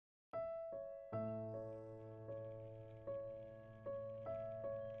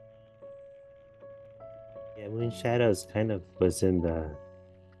Moon Shadows kind of was in the,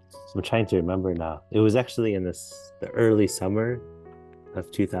 I'm trying to remember now. It was actually in the early summer of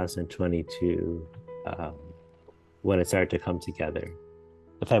 2022, um, when it started to come together.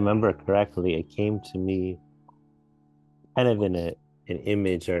 If I remember correctly, it came to me kind of in an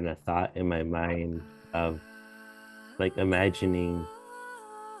image or in a thought in my mind of like imagining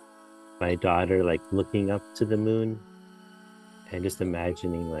my daughter like looking up to the moon and just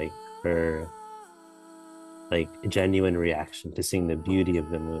imagining like her like genuine reaction to seeing the beauty of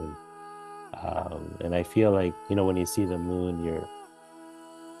the moon. And I feel like, when you see the moon,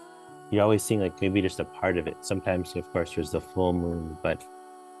 you're always seeing like maybe just a part of it. Sometimes, of course, there's the full moon, but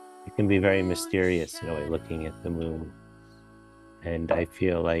it can be very mysterious, looking at the moon. And I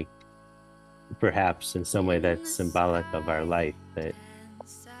feel like perhaps in some way that's symbolic of our life, that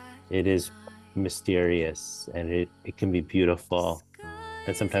it is mysterious and it can be beautiful.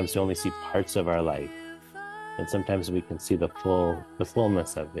 And sometimes we only see parts of our life. And sometimes we can see the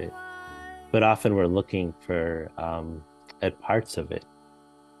fullness of it. But often we're looking for at parts of it.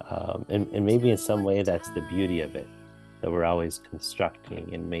 And maybe in some way that's the beauty of it, that we're always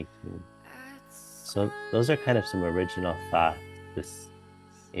constructing and making. So those are kind of some original thoughts. This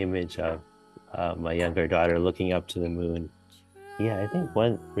image of my younger daughter looking up to the moon. Yeah, I think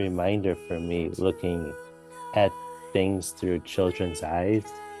one reminder for me looking at things through children's eyes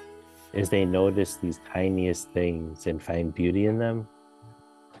is they notice these tiniest things and find beauty in them,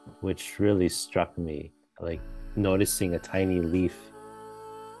 which really struck me. Like noticing a tiny leaf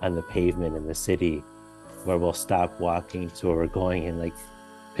on the pavement in the city where we'll stop walking to where we're going and like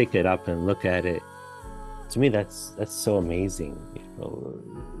pick it up and look at it. To me, that's so amazing.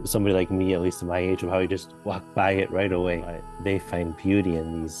 Somebody like me, at least at my age, will probably just walk by it right away. They find beauty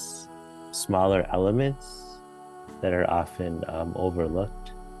in these smaller elements that are often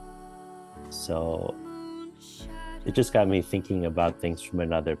overlooked. So it just got me thinking about things from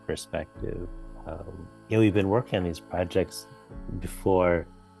another perspective. We've been working on these projects before,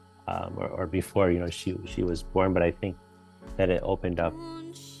 or before, she was born, but I think that it opened up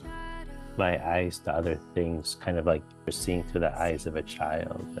my eyes to other things, kind of like seeing through the eyes of a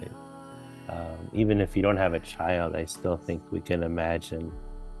child. Like, even if you don't have a child, I still think we can imagine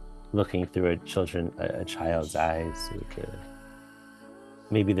looking through a child's eyes.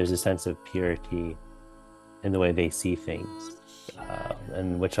 Maybe there's a sense of purity in the way they see things,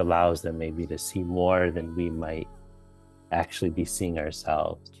 and which allows them maybe to see more than we might actually be seeing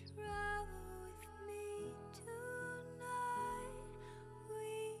ourselves.